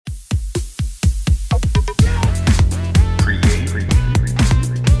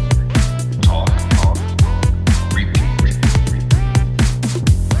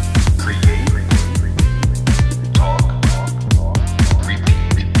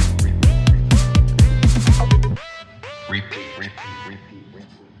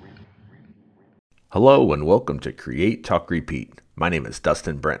Hello and welcome to Create, Talk, Repeat. My name is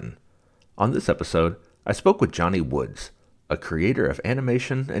Dustin Brenton. On this episode, I spoke with Johnny Woods, a creator of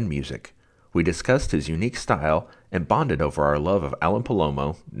animation and music. We discussed his unique style and bonded over our love of Alan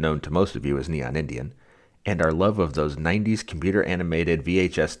Palomo, known to most of you as Neon Indian, and our love of those 90s computer animated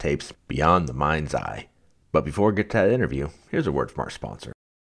VHS tapes beyond the mind's eye. But before we get to that interview, here's a word from our sponsor.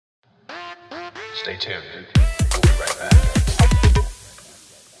 Stay tuned. We'll be right back.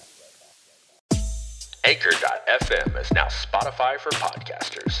 Anchor.fm is now Spotify for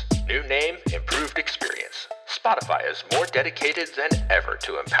podcasters. New name, improved experience. Spotify is more dedicated than ever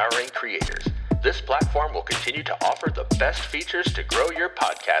to empowering creators. This platform will continue to offer the best features to grow your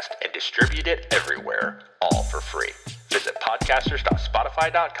podcast and distribute it everywhere, all for free. Visit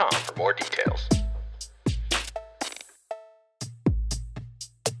podcasters.spotify.com for more details.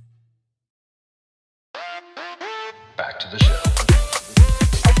 Back to the show.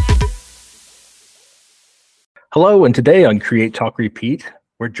 Hello, and today on Create, Talk, Repeat,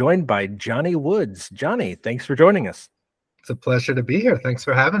 we're joined by Johnny Woods. Johnny, thanks for joining us. It's a pleasure to be here. Thanks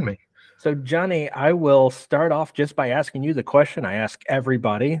for having me. So, Johnny, I will start off just by asking you the question I ask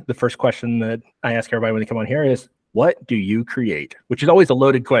everybody. The first question that I ask everybody when they come on here is, what do you create? Which is always a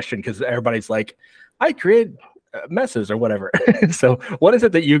loaded question because everybody's like, I create messes or whatever. So what is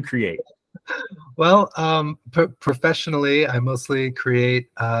it that you create? Well, professionally, I mostly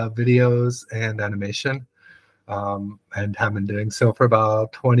create videos and animation. And have been doing so for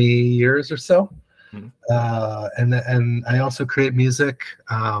about 20 years or so. And I also create music.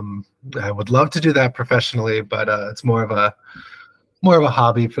 I would love to do that professionally, but it's more of a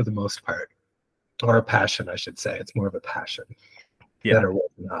hobby for the most part, or a passion, I should say. It's more of a passion than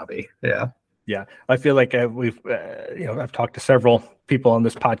a hobby. Yeah. I feel like I've talked to several people on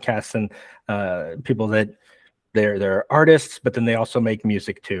this podcast and people that they're artists, but then they also make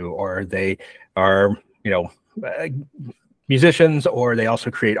music too, or they are, musicians, or they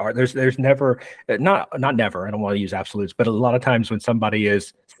also create art. There's never, not never, I don't want to use absolutes, but a lot of times when somebody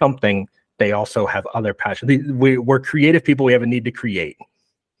is something, they also have other passions. We're creative people. We have a need to create.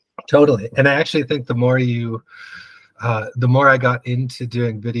 Totally. And I actually think the more I got into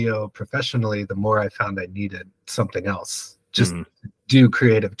doing video professionally, the more I found I needed something else, just do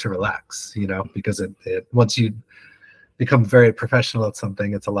creative to relax, because it once you become very professional at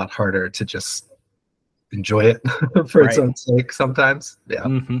something, it's a lot harder to just enjoy it for its own sake sometimes. Yeah,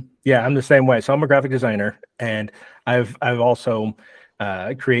 I'm the same way. So I'm a graphic designer, and I've also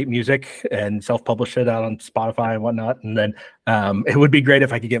create music and self-publish it out on Spotify and whatnot. And then it would be great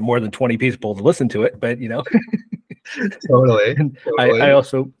if I could get more than 20 people to listen to it, but Totally. I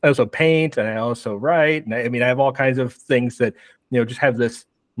also paint, and I also write, and I have all kinds of things that just have this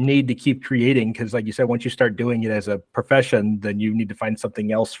need to keep creating, because like you said, once you start doing it as a profession, then you need to find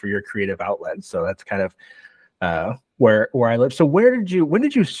something else for your creative outlet. So that's kind of where I live. So when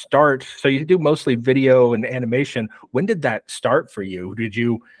did you start? So you do mostly video and animation. When did that start for you? Did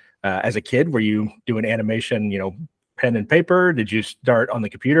you as a kid, were you doing animation, pen and paper? Did you start on the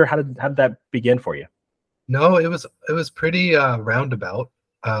computer? How did that begin for you? No, it was pretty roundabout.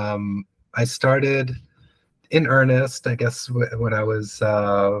 I started in earnest, I guess, when I was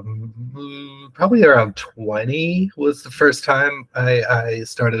probably around 20 was the first time I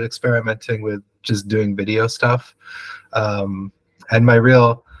started experimenting with just doing video stuff. And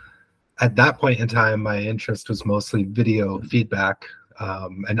at that point in time, my interest was mostly video feedback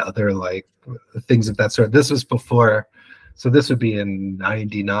and other like things of that sort. This was before, so this would be in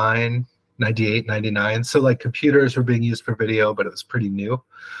 99, 98, 99. So like computers were being used for video, but it was pretty new.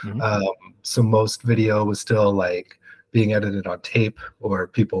 So most video was still like being edited on tape, or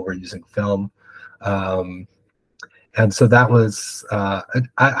people were using film. And so that was,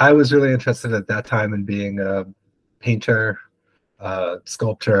 I was really interested at that time in being a painter,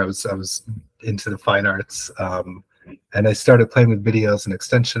 sculptor. I was into the fine arts. And I started playing with video as an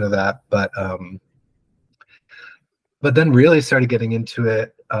extension of that. But then really started getting into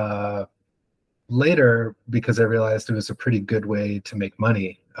it later, because I realized it was a pretty good way to make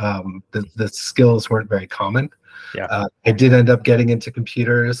money. The skills weren't very common. I did end up getting into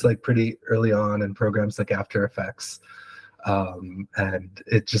computers like pretty early on, and programs like After Effects, and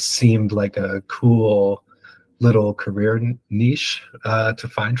it just seemed like a cool little career niche to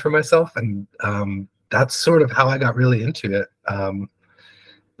find for myself, and that's sort of how I got really into it.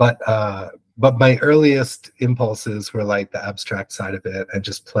 But my earliest impulses were like the abstract side of it and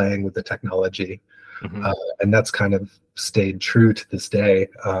just playing with the technology. And that's kind of stayed true to this day.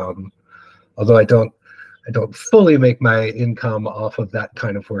 Although I don't fully make my income off of that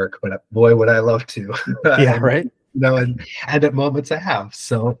kind of work, but boy, would I love to. Yeah, right. And at moments I have.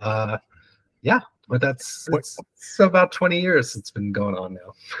 So yeah. But it's about 20 years it's been going on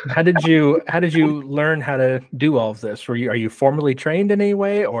now. How did you learn how to do all of this? Are you formally trained in any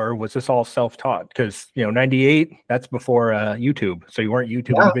way, or was this all self-taught? Because 98, that's before YouTube, so you weren't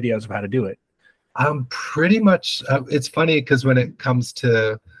YouTubing videos of how to do it. Pretty much. It's funny because when it comes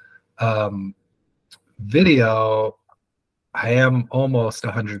to video, I am almost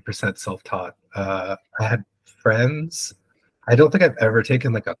 100% self-taught. I had friends. I don't think I've ever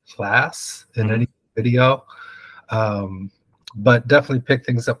taken like a class in any video, but definitely pick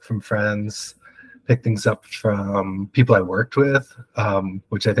things up from friends, pick things up from people I worked with,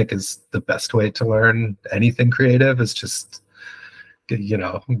 which I think is the best way to learn anything creative, is just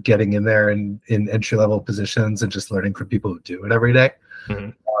getting in there and in entry-level positions and just learning from people who do it every day.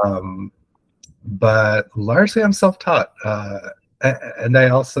 But largely I'm self-taught, and I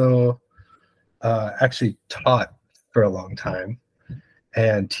also actually taught for a long time,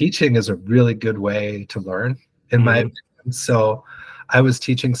 and teaching is a really good way to learn, in my opinion. So I was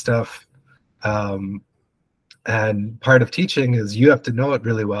teaching stuff, and part of teaching is you have to know it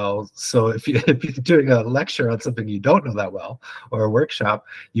really well. So if you're doing a lecture on something you don't know that well, or a workshop,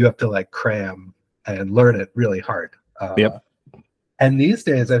 you have to like cram and learn it really hard. And these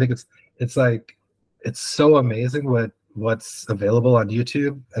days I think it's like, it's so amazing what's available on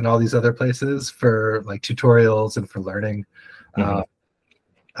YouTube and all these other places for like tutorials and for learning.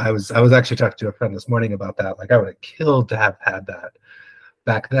 I was actually talking to a friend this morning about that. Like, I would have killed to have had that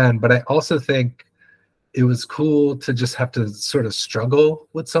back then, but I also think it was cool to just have to sort of struggle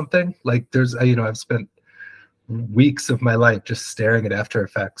with something. Like I've spent weeks of my life just staring at After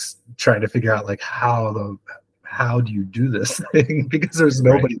Effects, trying to figure out like how do you do this thing? Because there's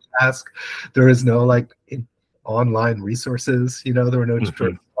nobody to ask. There is no like online resources, there were no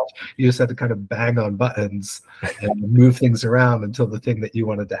tutorials. You just had to kind of bang on buttons and move things around until the thing that you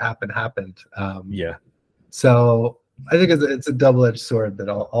wanted to happen happened. So I think it's a double-edged sword that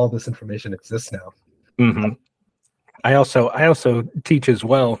all this information exists now. I also teach as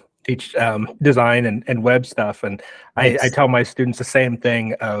well. Teach design and web stuff, and I tell my students the same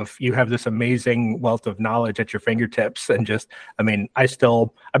thing of, you have this amazing wealth of knowledge at your fingertips, and I've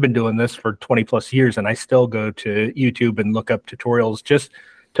been doing this for 20 plus years, and I still go to YouTube and look up tutorials just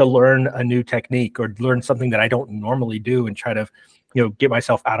to learn a new technique or learn something that I don't normally do, and try to get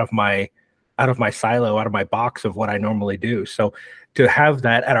myself out of my silo, out of my box of what I normally do. So to have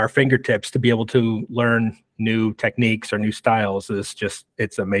that at our fingertips, to be able to learn new techniques or new styles,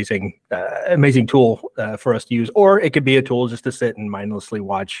 it's amazing, amazing tool for us to use. Or it could be a tool just to sit and mindlessly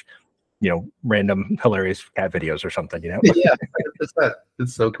watch, random hilarious cat videos or something, Yeah, 100%.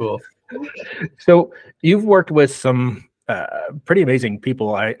 It's so cool. So you've worked with some pretty amazing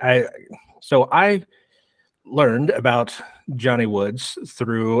people. I learned about Johnny Woods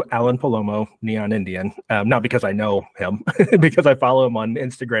through Alan Palomo, Neon Indian, not because I know him, because I follow him on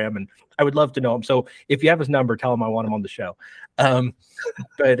Instagram, and I would love to know him. So if you have his number, tell him I want him on the show.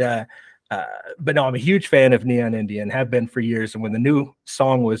 But no, I'm a huge fan of Neon Indian, have been for years. And when the new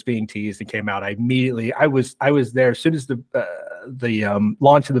song was being teased and came out, I was there as soon as the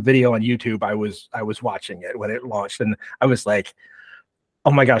launch of the video on YouTube. I was watching it when it launched, and I was like,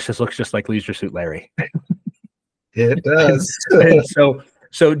 oh my gosh, this looks just like Leisure Suit Larry. It does. And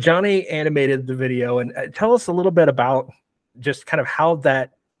so Johnny animated the video, and tell us a little bit about just kind of how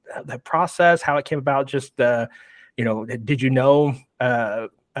that process, how it came about. Just did you know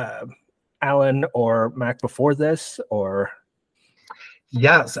Alan or Mac before this, or?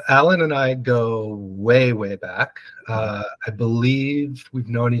 Yes, Alan and I go way, way back. I believe we've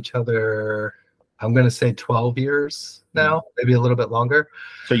known each other, I'm going to say 12 years now, maybe a little bit longer.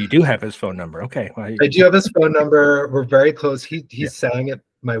 So you do have his phone number. Okay. Well, I do have his phone number. We're very close. He sang at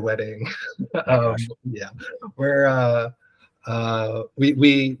my wedding.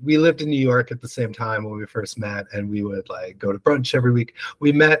 We lived in New York at the same time when we first met, and we would like go to brunch every week.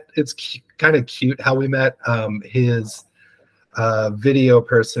 We met, it's kind of cute how we met. His video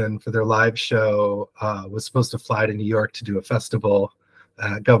person for their live show was supposed to fly to New York to do a festival,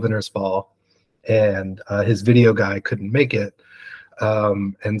 Governor's Ball, and his video guy couldn't make it,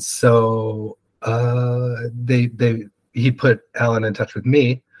 and so he put Alan in touch with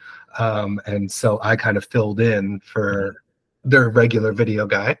me, and so I kind of filled in for their regular video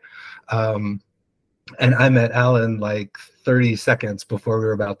guy, and I met Alan like 30 seconds before we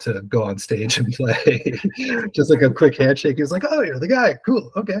were about to go on stage and play. Just like a quick handshake. He was like, "Oh, you're the guy.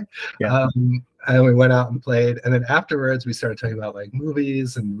 Cool. Okay." Yeah. And we went out and played, and then afterwards we started talking about like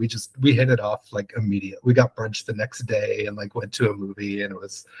movies, and we hit it off like immediate. We got brunch the next day and like went to a movie, and it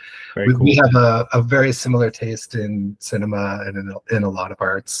was very cool. We have a very similar taste in cinema and in a lot of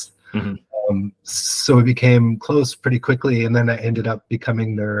arts. So we became close pretty quickly, and then I ended up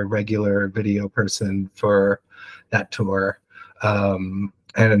becoming their regular video person for that tour.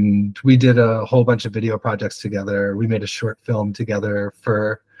 And we did a whole bunch of video projects together. We made a short film together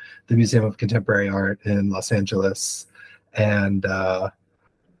for the Museum of Contemporary Art in Los Angeles. And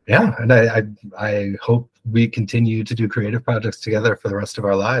yeah, and I hope we continue to do creative projects together for the rest of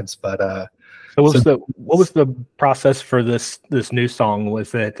our lives. But so what was the process for this new song?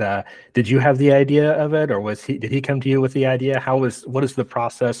 Was it did you have the idea of it, or did he come to you with the idea? What is the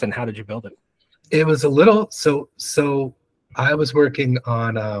process, and how did you build it? It was a little so I was working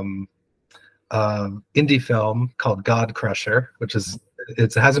on indie film called God Crusher, which is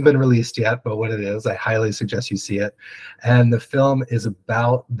it hasn't been released yet, but what it is, I highly suggest you see it. And the film is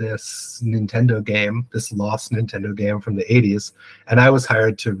about this Nintendo game, this lost Nintendo game from the 80s, and I was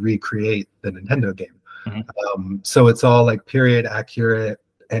hired to recreate the Nintendo game. Mm-hmm. So it's all like period accurate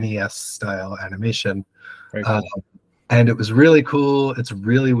NES style animation. Very cool. And it was really cool. It's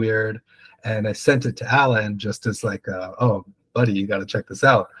really weird. And I sent it to Alan just as like, oh, buddy, you got to check this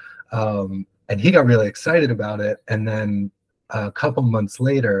out. And he got really excited about it. And then a couple months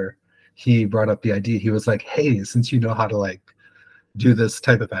later, he brought up the idea. He was like, hey, since you know how to like do this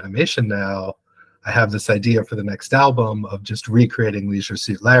type of animation now, I have this idea for the next album of just recreating Leisure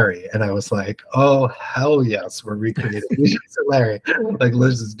Suit Larry. And I was like, oh, hell yes, we're recreating Leisure Suit Larry. Like,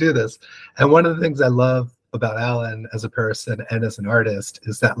 let's just do this. And one of the things I love about Alan as a person and as an artist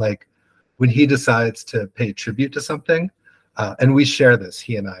is that like when he decides to pay tribute to something, and we share this,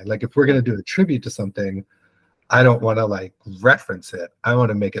 he and I, like if we're going to do a tribute to something, I don't want to like reference it. I want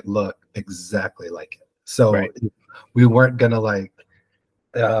to make it look exactly like it. So right. We weren't going to like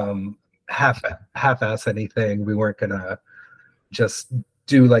half-ass anything. We weren't going to just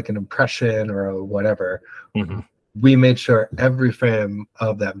do like an impression or whatever. Mm-hmm. We made sure every frame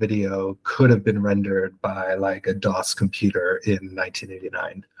of that video could have been rendered by like a DOS computer in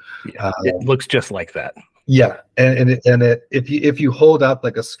 1989. Yeah, it looks just like that. Yeah, and if you hold up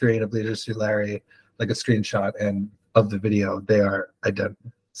like a screen of Leisure Suit Larry, like a screenshot and of the video, they are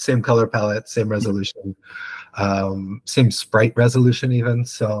identical. Same color palette, same resolution, same sprite resolution even.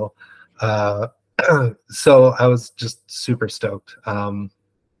 So, so I was just super stoked.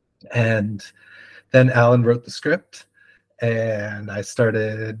 And then Alan wrote the script, and I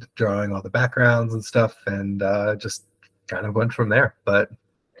started drawing all the backgrounds and stuff, and just kind of went from there. But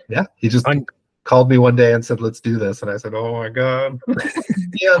yeah, he just called me one day and said, let's do this. And I said, oh my God.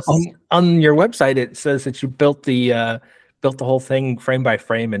 Yes. On your website, it says that you built the whole thing frame by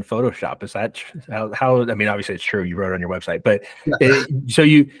frame in Photoshop. Is that how I mean, obviously it's true. You wrote it on your website, but yeah. So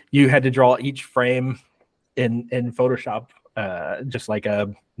you had to draw each frame in Photoshop, just like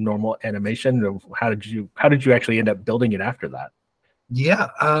a normal animation. How did you actually end up building it after that? Yeah.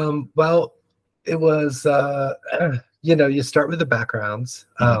 Well, it was, you start with the backgrounds.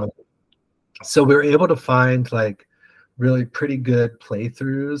 Mm-hmm. So we were able to find like really pretty good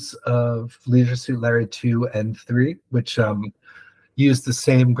playthroughs of Leisure Suit Larry 2 and 3, which used the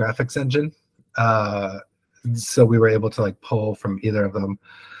same graphics engine. So we were able to like pull from either of them.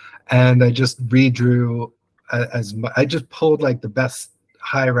 And I just redrew I just pulled like the best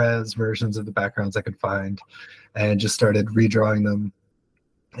high-res versions of the backgrounds I could find and just started redrawing them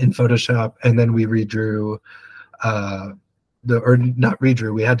in Photoshop. And then we redrew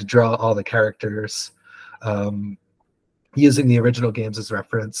we had to draw all the characters using the original games as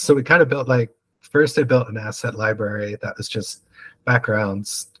reference. So we kind of built first I built an asset library that was just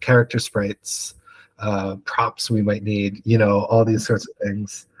backgrounds, character sprites, props we might need, all these sorts of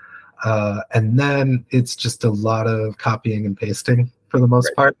things. And then it's just a lot of copying and pasting for the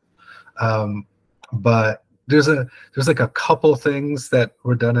most part. But there's like a couple things that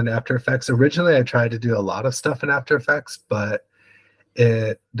were done in After Effects. Originally, I tried to do a lot of stuff in After Effects, but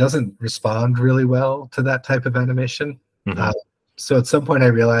it doesn't respond really well to that type of animation. Mm-hmm. So at some point I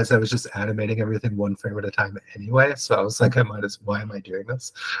realized I was just animating everything one frame at a time anyway. So I was like, why am I doing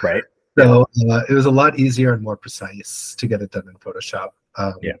this? Right. So it was a lot easier and more precise to get it done in Photoshop.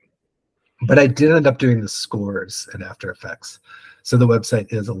 But I did end up doing the scores in After Effects. So the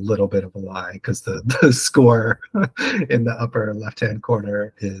website is a little bit of a lie because the score in the upper left-hand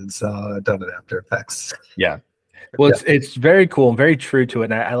corner is done in After Effects. Yeah. Well, it's very cool and very true to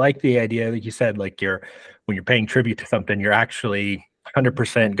it. And I like the idea that you said, like when you're paying tribute to something, you're actually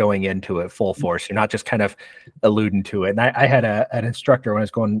 100% going into it full force. You're not just kind of alluding to it. And I had an instructor when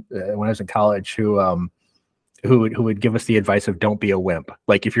I was in college who would give us the advice of don't be a wimp.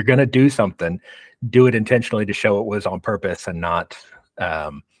 Like if you're going to do something, do it intentionally to show it was on purpose and not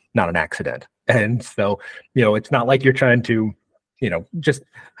an accident. And so, it's not like you're trying to just,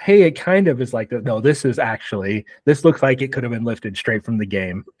 hey, it kind of is like, no, this looks like it could have been lifted straight from the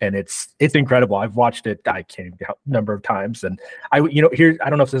game, and it's incredible. I've watched it, I can't even count number of times, and I don't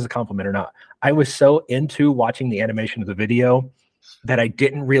know if this is a compliment or not. I was so into watching the animation of the video that I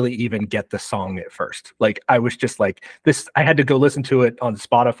didn't really even get the song at first. Like, I was just like this, I had to go listen to it on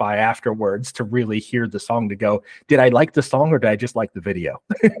Spotify afterwards to really hear the song, to go, did I like the song or did I just like the video?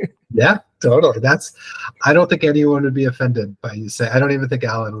 Yeah, totally. I don't think anyone would be offended by you say. I don't even think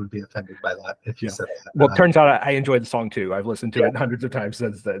Alan would be offended by that if you said that. Well, it turns out I enjoyed the song too. I've listened to it hundreds of times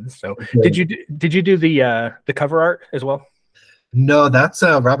since then. So did you do the cover art as well? No, that's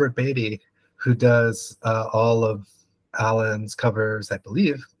Robert Beatty, who does all of Alan's covers, I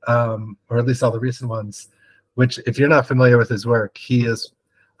believe, or at least all the recent ones. Which, if you're not familiar with his work,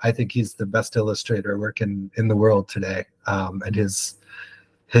 I think he's the best illustrator working in the world today, and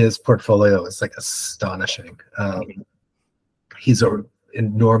his portfolio is like astonishing. He's an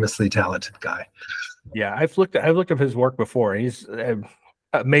enormously talented guy. Yeah, I've looked up his work before. He's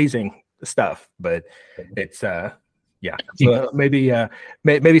amazing stuff, but it's yeah. So maybe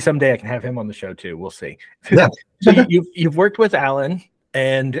someday I can have him on the show too. We'll see. Yeah. So you've worked with Alan,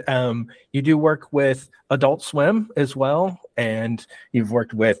 and you do work with Adult Swim as well, and you've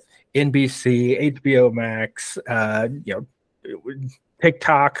worked with NBC, HBO Max,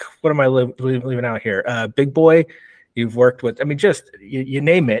 TikTok. What am I leaving out here? Big Boy. You've worked with, I mean, just you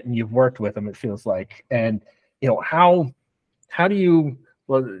name it, and you've worked with them, it feels like. And how do you,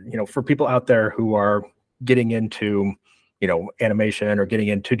 well, for people out there who are getting into animation or getting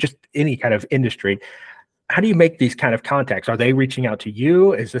into just any kind of industry, how do you make these kind of contacts? Are they reaching out to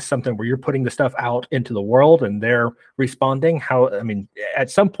you? Is this something where you're putting the stuff out into the world and they're responding? I mean,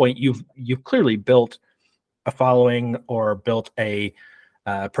 at some point you've clearly built a following or built a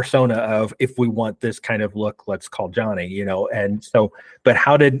persona of, if we want this kind of look, let's call Johnny, and so, but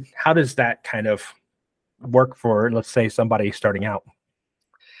how does that kind of work for, let's say, somebody starting out?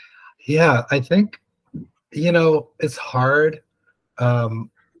 Yeah, I think, it's hard.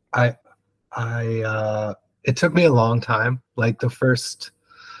 It took me a long time, like the first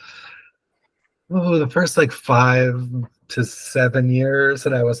like 5 to 7 years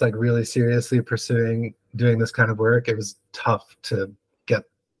that I was like really seriously pursuing doing this kind of work. It was tough to get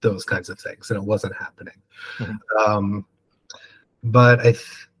those kinds of things, and it wasn't happening. Mm-hmm. But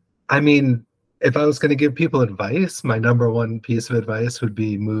I mean, if I was going to give people advice, my number one piece of advice would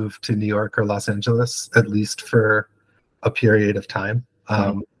be move to New York or Los Angeles, at least for a period of time.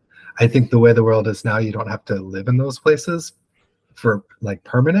 Mm-hmm. I think the way the world is now, you don't have to live in those places for like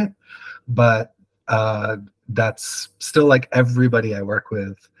permanent, but that's still like everybody I work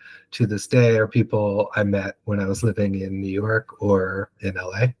with to this day are people I met when I was living in New York or in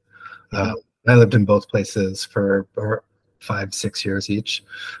LA. Mm-hmm. I lived in both places for 5-6 years each.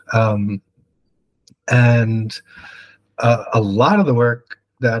 And a lot of the work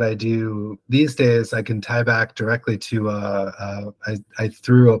that I do these days, I can tie back directly to, I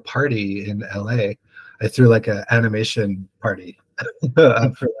threw a party in LA. I threw like an animation party,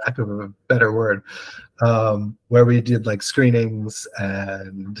 for lack of a better word, where we did like screenings,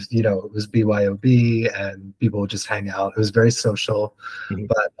 and, it was BYOB and people would just hang out. It was very social, mm-hmm.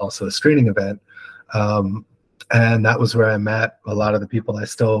 but also a screening event. And that was where I met a lot of the people I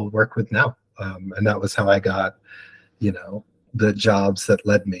still work with now. And that was how I got, the jobs that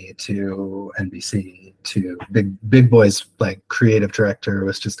led me to NBC, to Big Boy's like creative director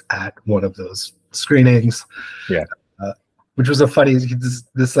was just at one of those screenings. Yeah. Which was a funny,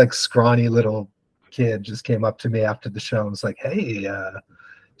 this like scrawny little kid just came up to me after the show and was like, "Hey,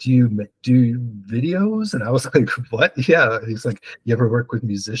 do you do videos?" And I was like, "What?" Yeah. He's like, "You ever work with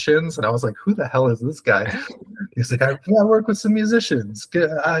musicians?" And I was like, "Who the hell is this guy?" He's like, I work with some musicians. Can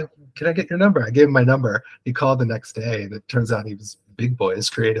I get your number? I gave him my number. He called the next day, and it turns out he was Big Boy's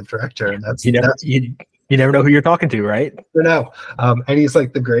creative director. And you never know who you're talking to, right? You know. And he's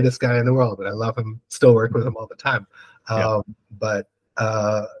like the greatest guy in the world, and I love him. Still work with him all the time. But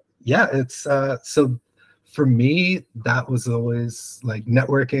yeah, it's so for me, that was always like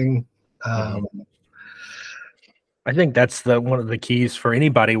networking. I think that's one of the keys for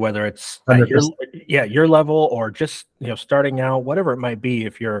anybody, whether it's at your level or just starting out, whatever it might be.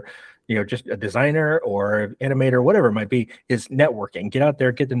 If you're just a designer or animator, whatever it might be, is networking. Get out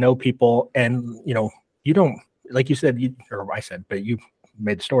there, get to know people, and you don't, like you said, or I said, but you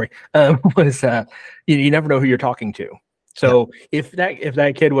made the story, was you never know who you're talking to. So if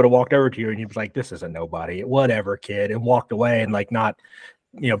that kid would have walked over to you and he was like, "This is a nobody, whatever, kid," and walked away and like not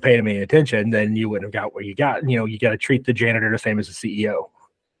paying him any attention, then you wouldn't have got what you got. You got to treat the janitor the same as the CEO.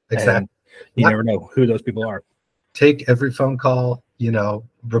 Exactly. And you never know who those people are. take every phone call,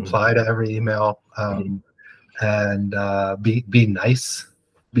 reply to every email, and be nice,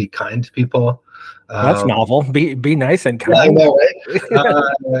 be kind to people. That's novel. Be nice and Yeah, I kind. know,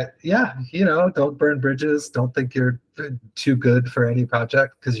 right? Yeah, don't burn bridges. Don't think you're too good for any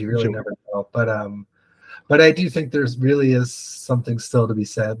project, because you really Sure. never know. But I do think there's really is something still to be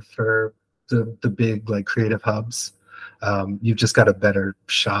said for the big, like, creative hubs. You've just got a better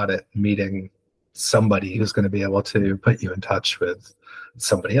shot at meeting somebody who's going to be able to put you in touch with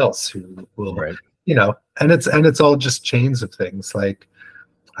somebody else who will, Right. and it's all just chains of things. Like,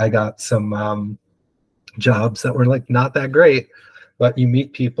 I got some jobs that were, like, not that great, but you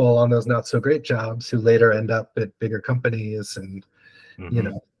meet people on those not so great jobs who later end up at bigger companies, and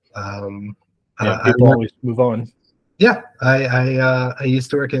um, people always move on. yeah, I used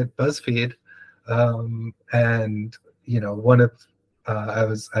to work at BuzzFeed, and one of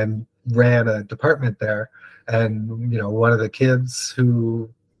I ran a department there, and one of the kids who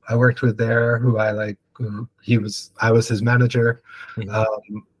I worked with there, who I was his manager,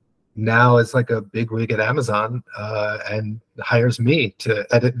 now is like a big wig at Amazon, and hires me to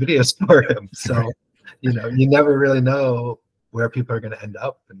edit videos for him. So you never really know where people are going to end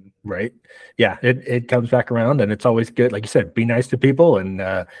up. And right. Yeah, it comes back around, and it's always good. Like you said, be nice to people,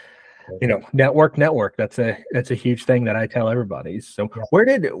 and network. That's a huge thing that I tell everybody. So where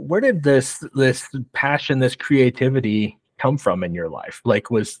did this passion, this creativity come from in your life?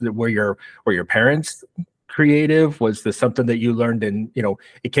 Like, were your parents creative? Was this something that you learned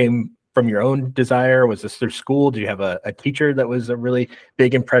it came from your own desire? Was this through school? Did you have a teacher that was a really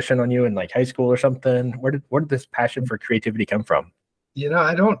big impression on you in, like, high school or something? Where did this passion for creativity come from?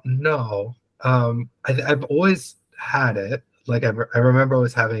 I don't know. I've always had it. Like, I remember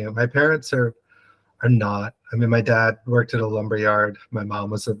always having it. My parents are not. I mean, my dad worked at a lumber yard. My mom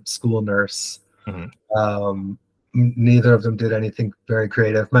was a school nurse. Neither of them did anything very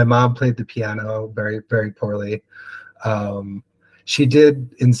creative. My mom played the piano very, very poorly. She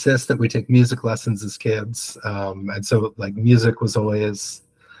did insist that we take music lessons as kids, and so, like, music was always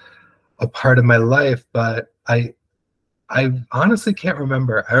a part of my life. But I honestly can't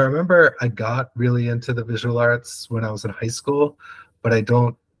remember. I remember I got really into the visual arts when I was in high school, but I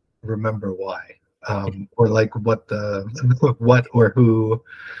don't remember why, or like what or who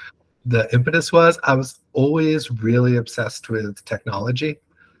the impetus was. I was always really obsessed with technology.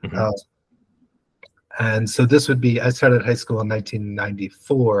 And so I started high school in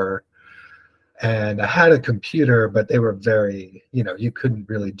 1994, and I had a computer, but they were very, you couldn't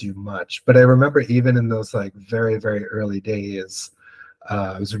really do much. But I remember even in those, like, very, very early days,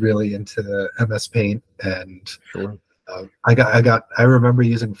 I was really into MS Paint, and I remember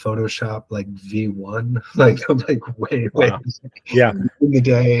using Photoshop, like V1, like way in the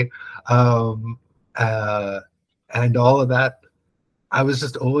day, and all of that. I was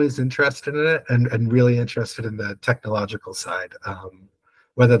just always interested in it, and really interested in the technological side,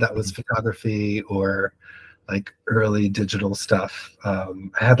 whether that was photography or, like, early digital stuff. I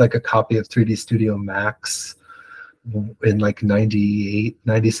had, like, a copy of 3D Studio Max in, like, 98,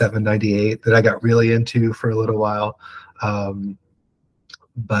 97, 98 that I got really into for a little while.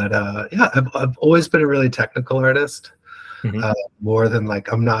 But I've always been a really technical artist. More than,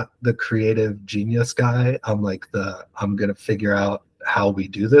 like, I'm not the creative genius guy. I'm like I'm gonna figure out how we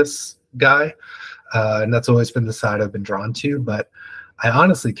do this guy, and that's always been the side I've been drawn to. But I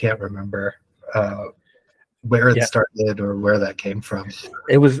honestly can't remember where it started or where that came from.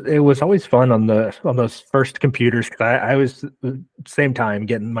 It was always fun on those first computers, because I was the same time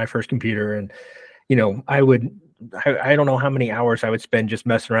getting my first computer, and I don't know how many hours I would spend just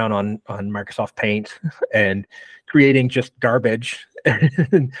messing around on Microsoft Paint and creating just garbage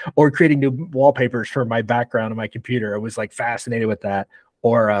or creating new wallpapers for my background on my computer. I was, like, fascinated with that.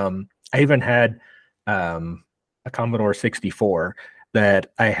 Or I even had a Commodore 64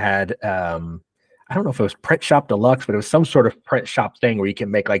 that I had. I don't know if it was Print Shop Deluxe, but it was some sort of print shop thing where you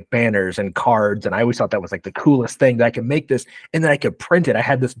can make, like, banners and cards. And I always thought that was, like, the coolest thing, that I could make this and then I could print it. I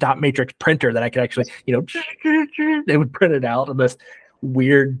had this dot matrix printer that I could actually, it would print it out on this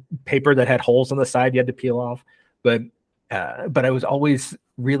weird paper that had holes on the side you had to peel off. But I was always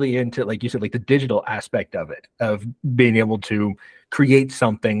really into, like you said, like, the digital aspect of it, of being able to create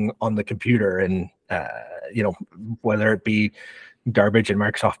something on the computer, and whether it be garbage in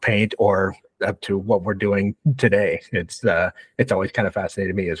Microsoft Paint or up to what we're doing today. It's always kind of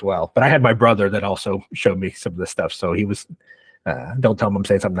fascinated me as well. But I had my brother that also showed me some of this stuff. So he was, don't tell him I'm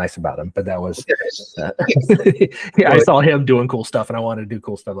saying something nice about him, but that was, I saw him doing cool stuff, and I wanted to do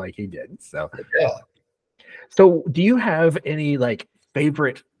cool stuff like he did. So, so do you have any, like,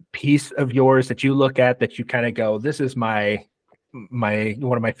 favorite piece of yours that you look at that you kind of go, this is my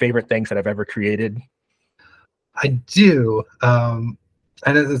one of my favorite things that I've ever created? I do. And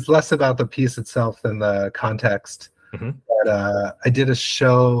it's less about the piece itself than the context. Mm-hmm. But I did a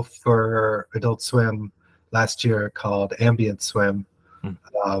show for Adult Swim last year called Ambient Swim.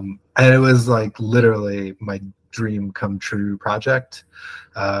 And it was like literally my dream come true project.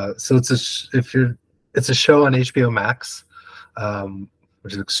 So it's a show on HBO Max,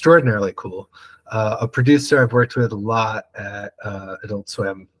 which is extraordinarily cool. A producer I've worked with a lot at Adult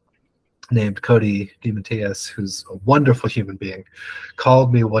Swim named Cody DeMatteis, who's a wonderful human being,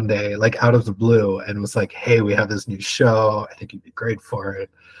 called me one day, like out of the blue, and was like, "Hey, we have this new show. I think you'd be great for it."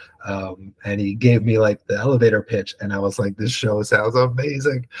 And he gave me like the elevator pitch, and I was like, "This show sounds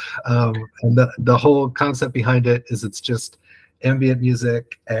amazing." And the whole concept behind it is it's just ambient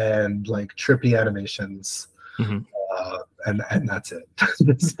music and like trippy animations. Mm-hmm. And that's it.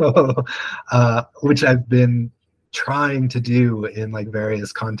 So, which I've been trying to do in like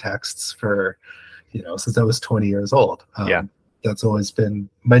various contexts for, since I was 20 years old. That's always been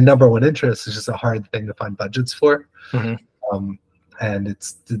my number one interest. It's just a hard thing to find budgets for. Mm-hmm. And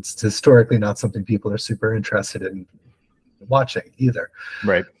it's historically not something people are super interested in watching either.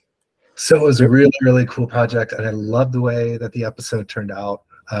 Right. So it was a really, really cool project, and I love the way that the episode turned out.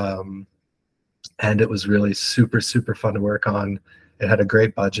 And it was really super, super fun to work on. It had a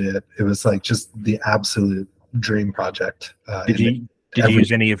great budget. It was like just the absolute dream project. Did you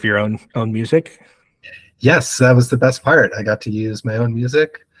use any of your own music? Yes, that was the best part. I got to use my own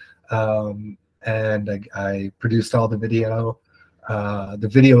music, and I produced all the video. The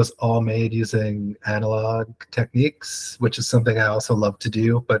video was all made using analog techniques, which is something I also love to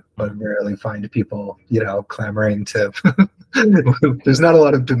do, but rarely find people, clamoring to. There's not a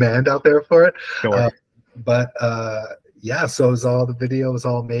lot of demand out there for it. Sure. So the video was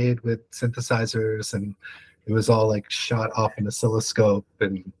all made with synthesizers, and it was all like shot off an oscilloscope,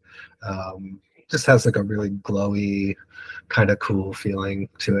 and just has like a really glowy, kind of cool feeling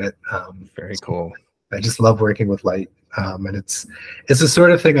to it. Very cool. I just love working with light, and it's the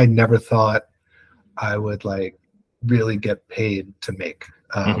sort of thing I never thought I would like really get paid to make.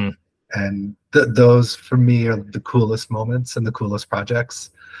 And those for me are the coolest moments and the coolest projects.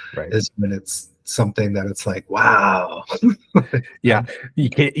 Right. Is when it's something that it's like, wow. Yeah, you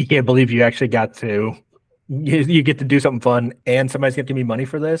can't believe you actually got to. You get to do something fun, and somebody's going to give me money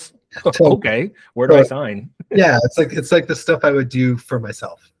for this. Okay, where do I sign? Yeah, it's like the stuff I would do for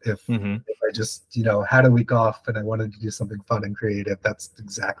myself if I just had a week off and I wanted to do something fun and creative. That's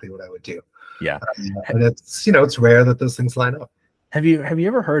exactly what I would do. Yeah, and it's rare that those things line up. Have you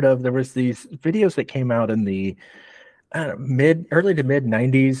ever heard of? There was these videos that came out in the early to mid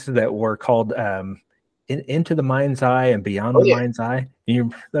 90s that were called Into the Mind's Eye and Beyond the Mind's Eye. You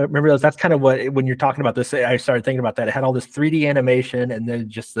remember those? That's kind of what, when you're talking about this, I started thinking about that. It had all this 3D animation and then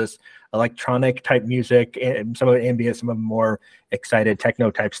just this electronic type music, and some of it ambient, some of them more excited techno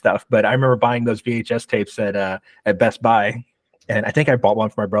type stuff. But I remember buying those VHS tapes at Best Buy, and I think I bought one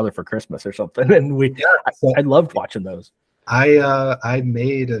for my brother for Christmas or something. And I loved watching those. I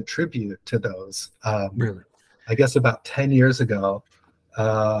made a tribute to those. Really? I guess about 10 years ago.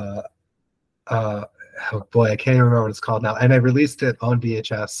 Oh boy, I can't even remember what it's called now. And I released it on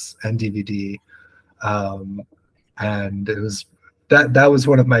VHS and DVD. And it was that was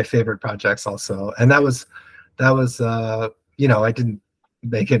one of my favorite projects also. And that was I didn't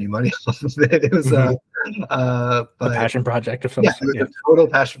make any money off of it. It was a but passion project of some sort. It was a total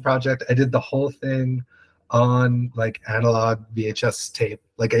passion project. I did the whole thing on like analog VHS tape.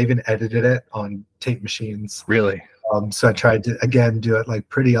 Like I even edited it on tape machines. Really? So I tried to again do it like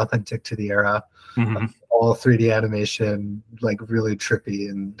pretty authentic to the era. All 3D animation, like really trippy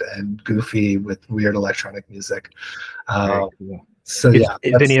and goofy with weird electronic music. Cool. So is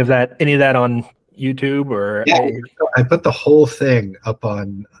any of that on YouTube or? Yeah, I put the whole thing up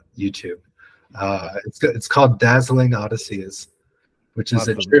on YouTube. It's called Dazzling Odysseys, which is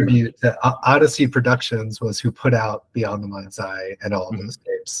a tribute to Odyssey Productions, was who put out Beyond the Mind's Eye and all of those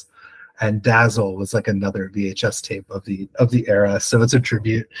tapes. And Dazzle was like another VHS tape of the era. So it's a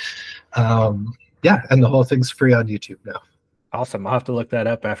tribute. And the whole thing's free on YouTube now. Awesome. I'll have to look that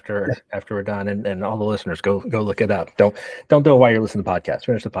up after we're done, and all the listeners go look it up. Don't do it while you're listening to the podcast.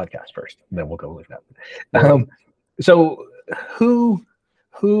 Finish the podcast first, and then we'll go look it up. So who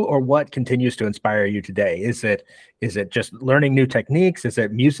or what continues to inspire you today? Is it just learning new techniques? Is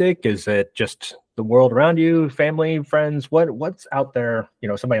it music? Is it just the world around you, family, friends? What's out there?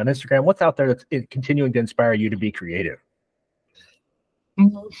 Somebody on Instagram. What's out there that's continuing to inspire you to be creative?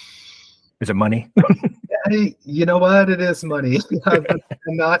 Is it money? You know what? It is money.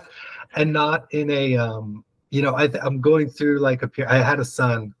 and not and not in a I'm going through like I had a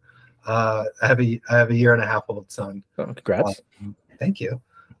son. I have a year and a half old son. Oh, congrats. Thank you.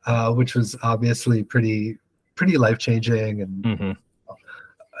 Which was obviously pretty life changing, and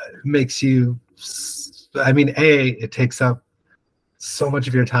makes you. I mean, it takes up so much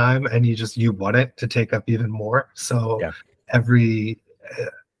of your time, and you want it to take up even more. So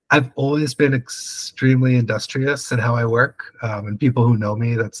I've always been extremely industrious in how I work, and people who know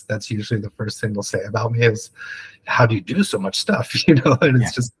me, that's usually the first thing they'll say about me is, "How do you do so much stuff?" And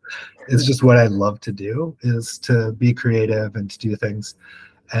it's just what I love to do, is to be creative and to do things.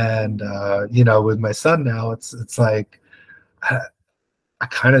 And with my son now, it's like I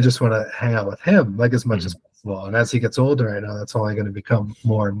kind of just want to hang out with him like as much as possible. And as he gets older, I know that's only going to become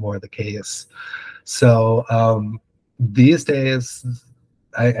more and more the case. So these days,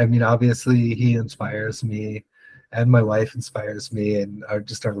 I mean, obviously he inspires me, and my wife inspires me, and our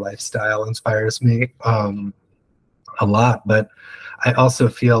lifestyle inspires me a lot. But I also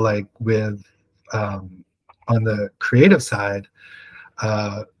feel like with on the creative side,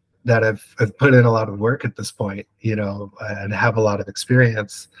 that I've put in a lot of work at this point, and have a lot of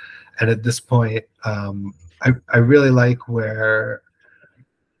experience. And at this point, I really like where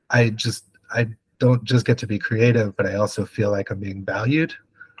I don't just get to be creative, but I also feel like I'm being valued.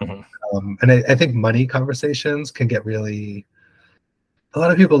 And I think money conversations can get really, a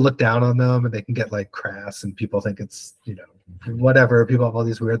lot of people look down on them, and they can get like crass, and people think it's, whatever. People have all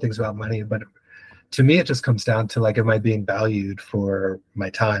these weird things about money, but to me, it just comes down to like, am I being valued for my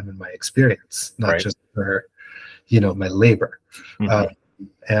time and my experience, not just for, my labor.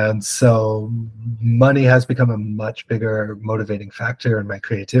 And so money has become a much bigger motivating factor in my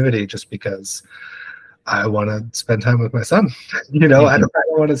creativity, just because I want to spend time with my son. I don't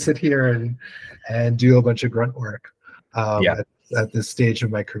want to sit here and do a bunch of grunt work. At this stage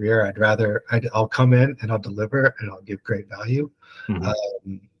of my career, I'll come in and I'll deliver, and I'll give great value.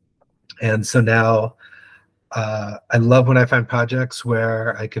 And so now I love when I find projects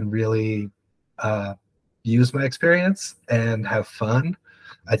where I can really use my experience and have fun.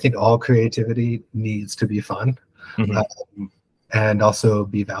 I think all creativity needs to be fun, and also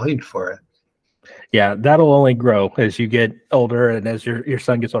be valued for it. Yeah, that'll only grow as you get older and as your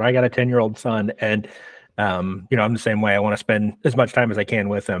son gets older. I got a 10-year-old son, and I'm the same way. I want to spend as much time as I can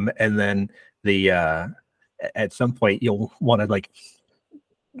with him, and then at some point you'll want to like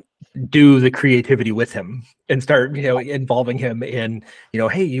do the creativity with him and start involving him in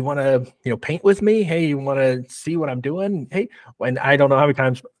hey, you want to paint with me? Hey, you want to see what I'm doing? Hey, and I don't know how many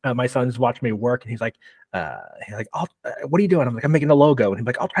times my son's watched me work, and he's like what are you doing? I'm like, I'm making a logo. And he's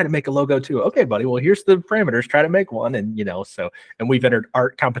like, I'll try to make a logo too. Okay, buddy, well, here's the parameters, try to make one. And and we've entered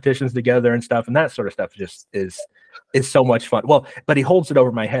art competitions together and stuff, and that sort of stuff just is so much fun. Well, but he holds it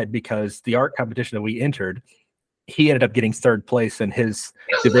over my head, because the art competition that we entered, he ended up getting third place in his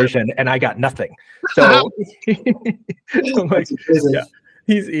division, and I got nothing. So I'm like,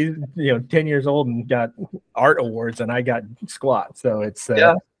 he's 10 years old and got art awards, and I got squat. So it's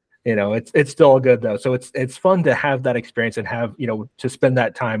it's still good though. So it's fun to have that experience and have to spend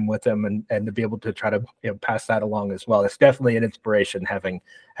that time with them, and to be able to try to pass that along as well. It's definitely an inspiration having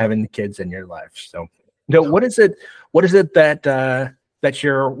the kids in your life. So what is it that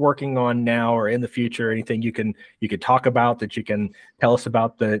you're working on now or in the future? Anything you can talk about, that you can tell us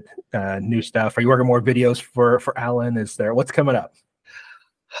about the new stuff? Are you working more videos for Alan? What's coming up?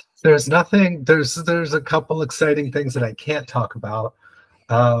 There's nothing. There's a couple exciting things that I can't talk about.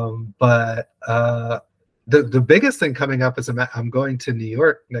 But the biggest thing coming up is I'm going to New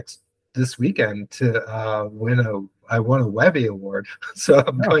York this weekend to I won a Webby Award, so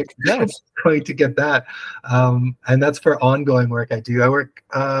I'm going to get that, and that's for ongoing work I do. I work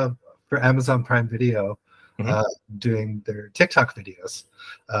for Amazon Prime Video, doing their TikTok videos.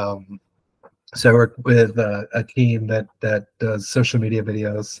 So I work with a team that does social media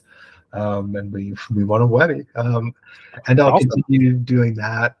videos, and we won a Webby, and I'll continue doing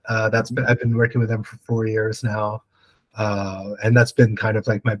that. I've been working with them for 4 years now. And that's been kind of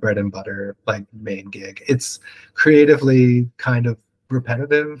like my bread and butter, like main gig. It's creatively kind of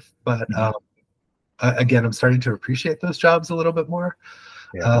repetitive, but again, I'm starting to appreciate those jobs a little bit more.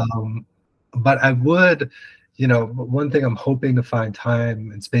 But I would, one thing I'm hoping to find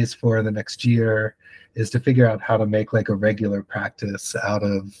time and space for in the next year is to figure out how to make like a regular practice out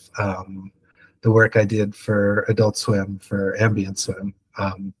of the work I did for Adult Swim, for Ambient Swim,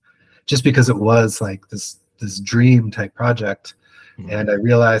 just because it was like this dream type project. And I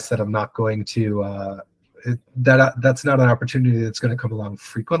realized that I'm not going to that's not an opportunity that's going to come along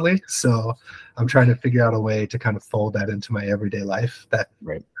frequently. So I'm trying to figure out a way to kind of fold that into my everyday life, that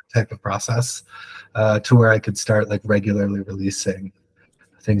Right. type of process, to where I could start like regularly releasing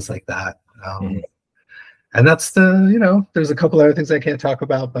things like that. And that's there's a couple other things I can't talk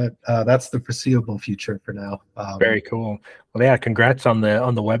about, but that's the foreseeable future for now. Very cool. Well, yeah, congrats on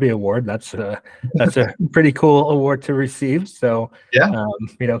the Webby Award. That's a pretty cool award to receive. So Yeah.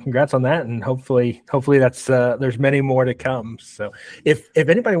 Congrats on that, and hopefully that's there's many more to come. So if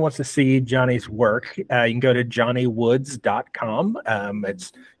anybody wants to see Johnny's work, you can go to johnnywoods.com.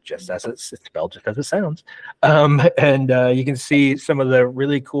 It's just as it's spelled, just as it sounds, and you can see some of the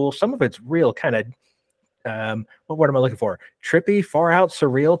really cool. Some of it's real kind of. What word am I looking for? Trippy, far out,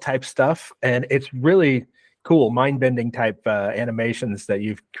 surreal type stuff, and it's really cool, mind-bending type animations that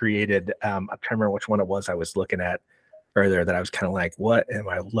you've created. I'm trying to remember which one it was I was looking at earlier that I was kind of like, what am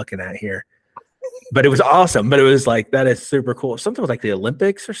I looking at here? But it was awesome. But it was like, that is super cool. Something was like the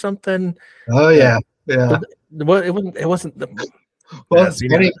Olympics or something. Oh yeah, yeah. Well, it wasn't the. Well,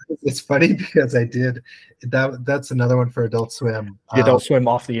 it's funny because I did that. That's another one for Adult Swim. The Adult Swim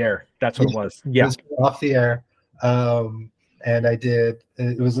Off the Air. That's what it was. Yeah, it was Off the Air. And I did.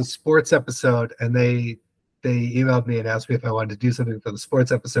 It was a sports episode, and they emailed me and asked me if I wanted to do something for the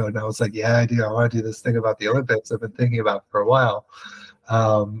sports episode, and I was like, yeah, I do. I want to do this thing about the Olympics I've been thinking about for a while.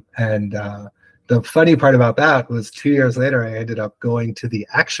 The funny part about that was 2 years later, I ended up going to the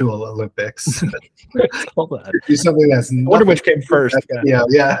actual Olympics. Do something that's. I wonder which came first. Yeah.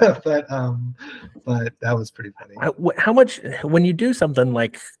 But that was pretty funny. How much when you do something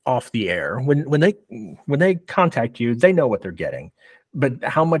like Off the Air, when they contact you, they know what they're getting. But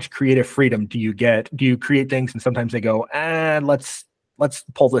how much creative freedom do you get? Do you create things and sometimes they go, let's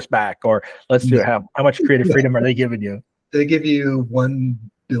pull this back, or let's do how much creative freedom are they giving you? They give you 1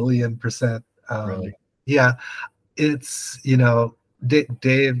 billion %. Really? Yeah, it's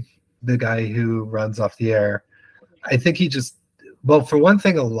Dave, the guy who runs Off the Air. I think he just, well, for one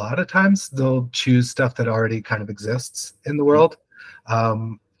thing, a lot of times they'll choose stuff that already kind of exists in the world.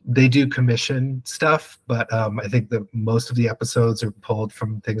 They do commission stuff, but I think that most of the episodes are pulled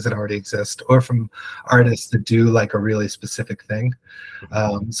from things that already exist or from artists that do like a really specific thing.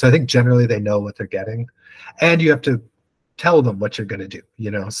 So I think generally they know what they're getting, and you have to tell them what you're going to do,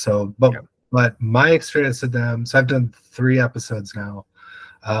 so but my experience with them, so I've done 3 episodes now.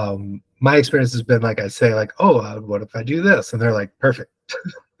 My experience has been like, I say like, oh, what if I do this? And they're like, perfect.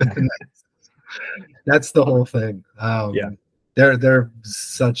 That's the whole thing. They're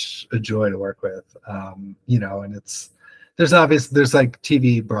such a joy to work with. And there's like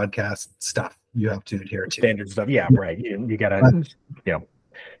TV broadcast stuff you have to adhere to. Standard stuff. Yeah, right. You gotta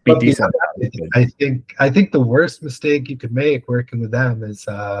be decent. I think the worst mistake you could make working with them is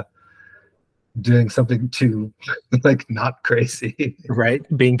doing something too like not crazy, right?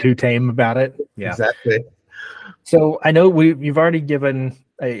 Being too tame about it. Yeah, exactly. So I know you've already given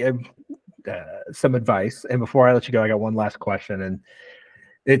some advice, and before I let you go, I got one last question, and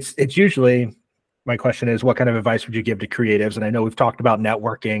it's usually my question is, what kind of advice would you give to creatives? And I know we've talked about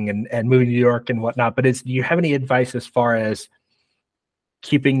networking and moving to New York and whatnot, but do you have any advice as far as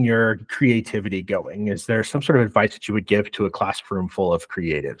keeping your creativity going? Is there some sort of advice that you would give to a classroom full of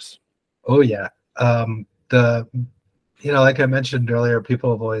creatives? Oh yeah. Like I mentioned earlier,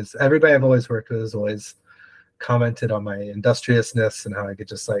 everybody I've always worked with has always commented on my industriousness and how I could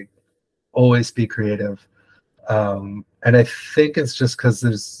just like always be creative. And I think it's just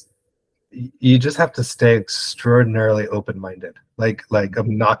because you just have to stay extraordinarily open-minded, like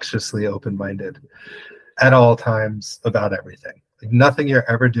obnoxiously open-minded at all times about everything. Like nothing you're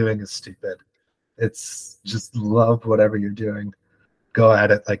ever doing is stupid. It's just love whatever you're doing. Go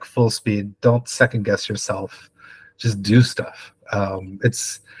at it like full speed. Don't second guess yourself. Just do stuff.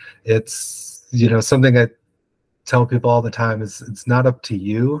 It's something I tell people all the time is it's not up to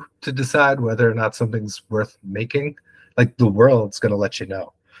you to decide whether or not something's worth making. Like the world's going to let you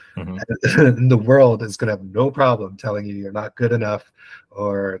know. And the world is going to have no problem telling you you're not good enough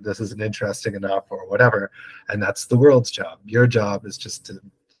or this isn't interesting enough or whatever. And that's the world's job. Your job is just to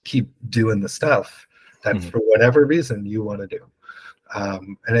keep doing the stuff that for whatever reason you want to do.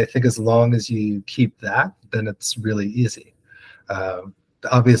 And I think as long as you keep that, then it's really easy.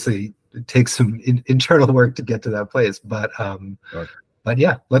 Obviously, it takes some internal work to get to that place, but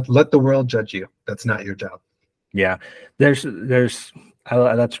yeah, let the world judge you. That's not your job. Yeah, that's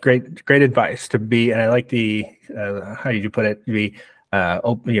great advice to be, and I like the how did you put it? To be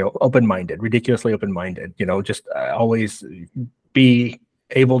open-minded, ridiculously open-minded. Just always be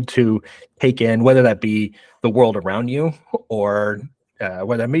able to take in, whether that be the world around you or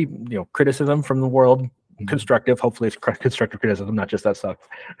whether that be criticism from the world, constructive. Hopefully it's constructive criticism, not just that sucks,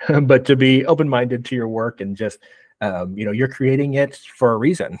 but to be open-minded to your work and just, you're creating it for a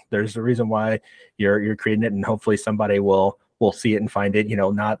reason. There's a reason why you're creating it, and hopefully somebody will see it and find it,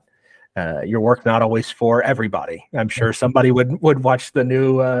 not, your work not always for everybody. I'm sure somebody would watch the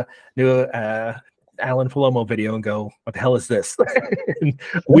new Alan Palomo video and go, what the hell is this? And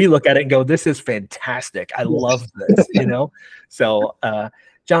we look at it and go, this is fantastic. I love this, So,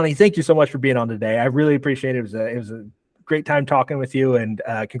 Johnny, thank you so much for being on today. I really appreciate it. It was a great time talking with you, and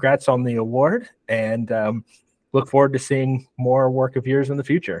congrats on the award, and look forward to seeing more work of yours in the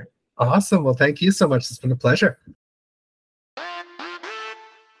future. Awesome. Well, thank you so much. It's been a pleasure.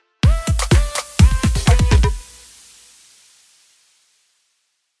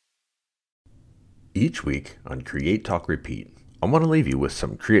 Each week on Create, Talk, Repeat, I want to leave you with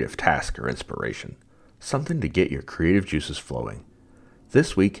some creative task or inspiration, something to get your creative juices flowing.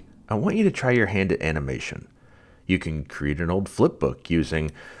 This week, I want you to try your hand at animation. You can create an old flip book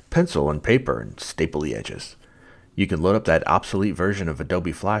using pencil and paper and staple the edges. You can load up that obsolete version of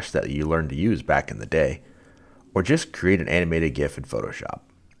Adobe Flash that you learned to use back in the day, or just create an animated GIF in Photoshop.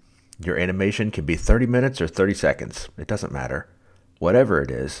 Your animation can be 30 minutes or 30 seconds, it doesn't matter. Whatever it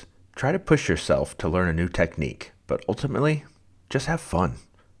is, try to push yourself to learn a new technique, but ultimately, just have fun.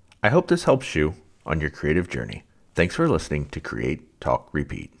 I hope this helps you on your creative journey. Thanks for listening to Create, Talk,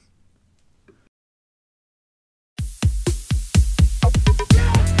 Repeat.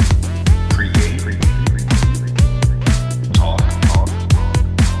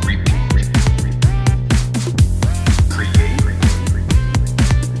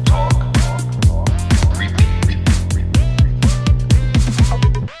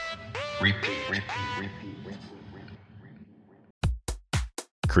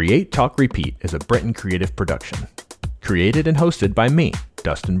 Create, Talk, Repeat is a Brenton Creative production. Created and hosted by me,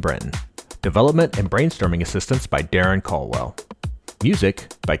 Dustin Brenton. Development and brainstorming assistance by Darren Caldwell. Music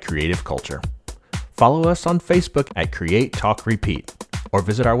by Creative Culture. Follow us on Facebook at Create, Talk, Repeat, or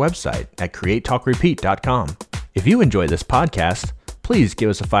visit our website at createtalkrepeat.com. If you enjoy this podcast, please give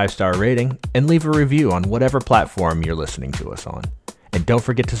us a 5-star rating and leave a review on whatever platform you're listening to us on. And don't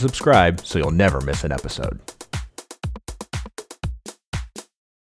forget to subscribe so you'll never miss an episode.